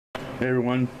Hey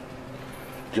everyone,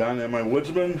 John and my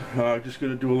woodsman. Just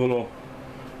going to do a little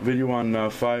video on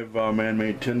 5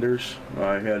 man-made tinders.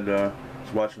 I was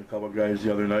watching a couple of guys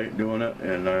the other night doing it,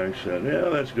 and I said, yeah,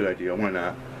 that's a good idea, why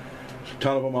not? There's a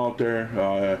ton of them out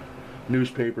there.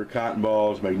 Newspaper, cotton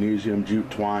balls, magnesium, jute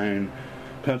twine,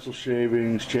 pencil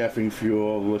shavings, chaffing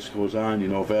fuel, the list goes on, you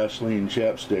know, Vaseline,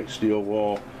 chapstick, steel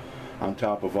wool, on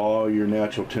top of all your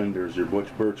natural tinders, your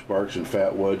birch barks and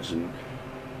fat woods and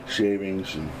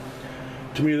shavings. And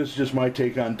to me, this is just my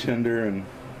take on tinder and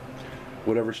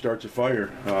whatever starts a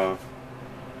fire.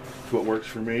 It's what works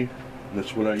for me, and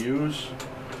that's what I use.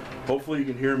 Hopefully you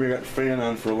can hear me. I got the fan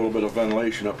on for a little bit of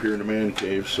ventilation up here in the man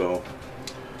cave, so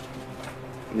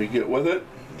let me get with it.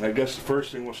 I guess the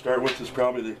first thing we'll start with is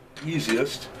probably the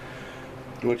easiest,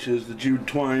 which is the jute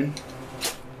twine.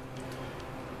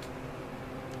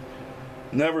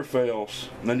 Never fails.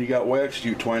 And then you got waxed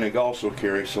jute twine I also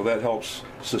carry, so that helps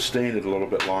sustain it a little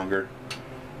bit longer.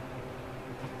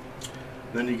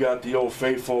 Then you got the old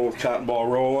faithful cotton ball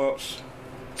roll-ups.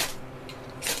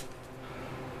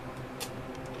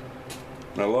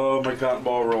 I love my cotton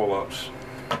ball roll-ups.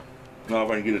 Now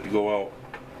if I can get it to go out.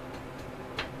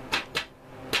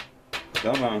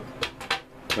 Come on.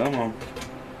 Come on.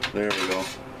 There we go.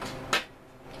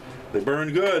 They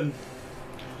burn good.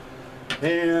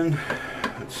 And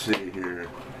let's see here.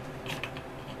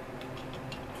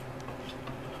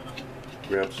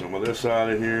 Grab some of this out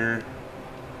of here.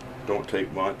 Don't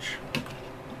take much.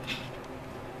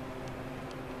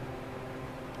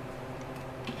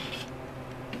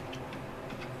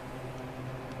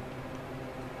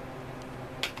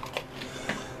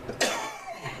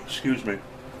 Excuse me.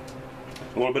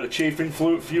 A little bit of chafing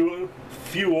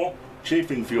fuel,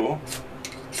 chafing fuel.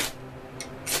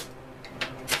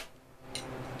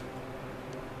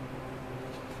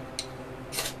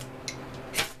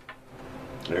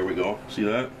 There we go. See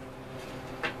that?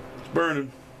 It's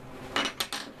burning.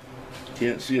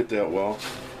 Can't see it that well.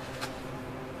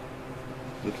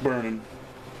 It's burning.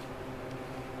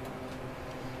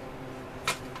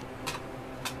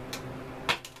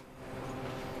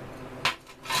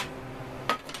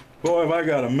 Boy, have I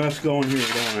got a mess going here,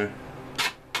 don't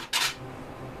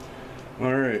I?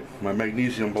 Alright, my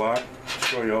magnesium block. I'll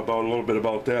show you about a little bit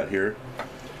about that here.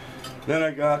 Then I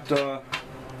got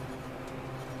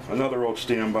another old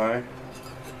standby,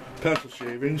 pencil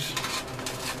shavings,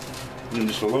 and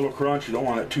just a little crunch. You don't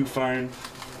want it too fine.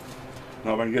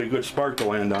 Now if I can get a good spark to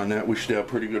land on that, we should have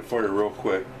pretty good fire real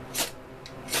quick.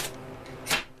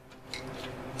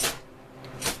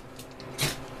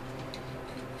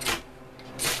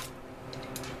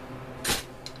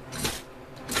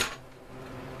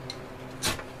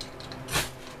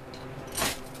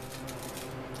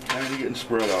 Kind of getting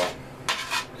spread out.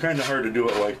 Kind of hard to do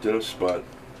it like this, but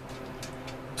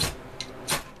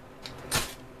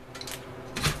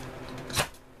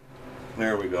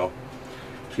there we go.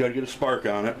 Just got to get a spark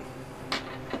on it.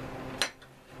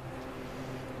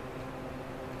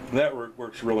 That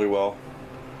works really well.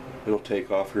 It'll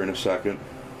take off here in a second.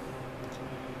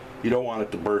 You don't want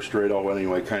it to burst right out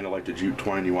anyway, kind of like the jute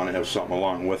twine. You want to have something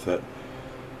along with it.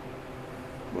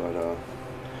 But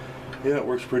yeah, it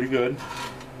works pretty good.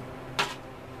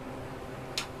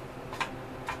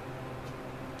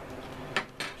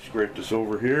 Scrape this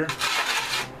over here.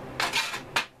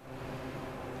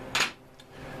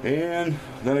 And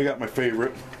then I got my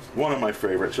favorite, one of my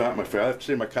favorites, not my favorite. I have to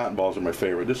say my cotton balls are my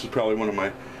favorite. This is probably one of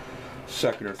my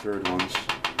second or third ones.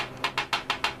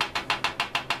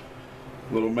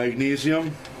 Little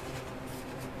magnesium.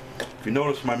 If you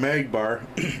notice my mag bar,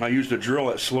 I used a drill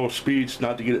at slow speeds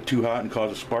not to get it too hot and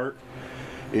cause a spark,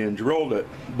 and drilled it.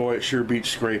 Boy, it sure beats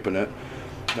scraping it.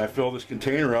 And I fill this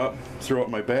container up, throw it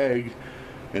in my bag,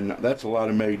 and that's a lot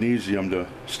of magnesium to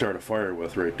start a fire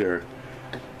with right there.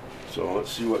 So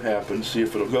let's see what happens, see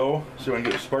if it'll go, see if I can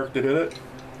get a spark to hit it.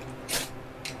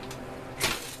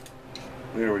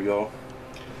 There we go.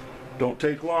 Don't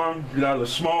take long, get out of the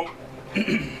smoke.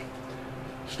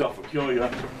 Stuff will kill you.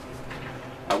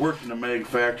 I worked in a mag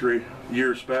factory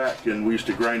years back, and we used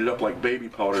to grind it up like baby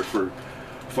powder for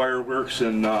fireworks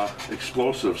and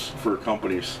explosives for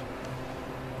companies.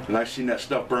 And I've seen that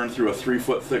stuff burn through a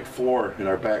 3-foot thick floor in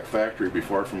our back factory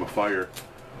before from a fire.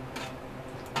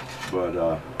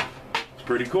 But it's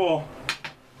pretty cool.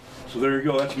 So there you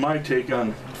go, that's my take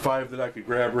on 5 that I could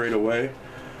grab right away.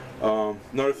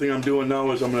 Another thing I'm doing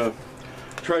now is I'm going to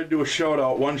try to do a shout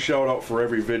out, one shout out for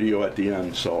every video at the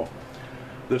end. So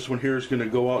this one here is going to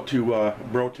go out to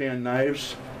Brotan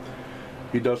Knives.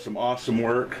 He does some awesome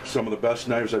work, some of the best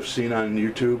knives I've seen on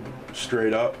YouTube,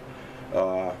 straight up.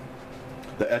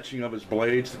 The etching of his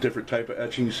blades, the different type of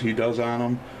etchings he does on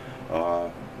them.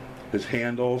 His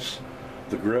handles,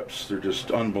 the grips, they're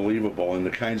just unbelievable, and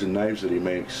the kinds of knives that he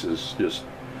makes is just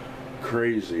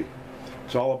crazy.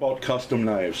 It's all about custom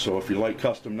knives, so if you like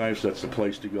custom knives, that's the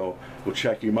place to go. Go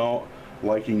check him out,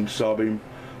 like him, sub him.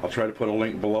 I'll try to put a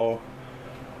link below.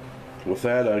 With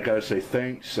that, I gotta say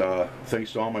thanks.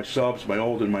 Thanks to all my subs, my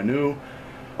old and my new,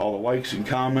 all the likes and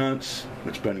comments.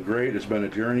 It's been great. It's been a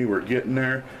journey. We're getting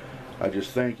there. I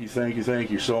just thank you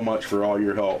so much for all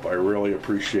your help. I really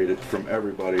appreciate it from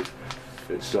everybody.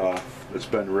 It's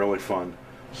been really fun.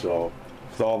 So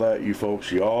with all that, you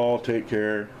folks, you all take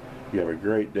care. You have a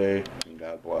great day, and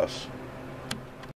God bless.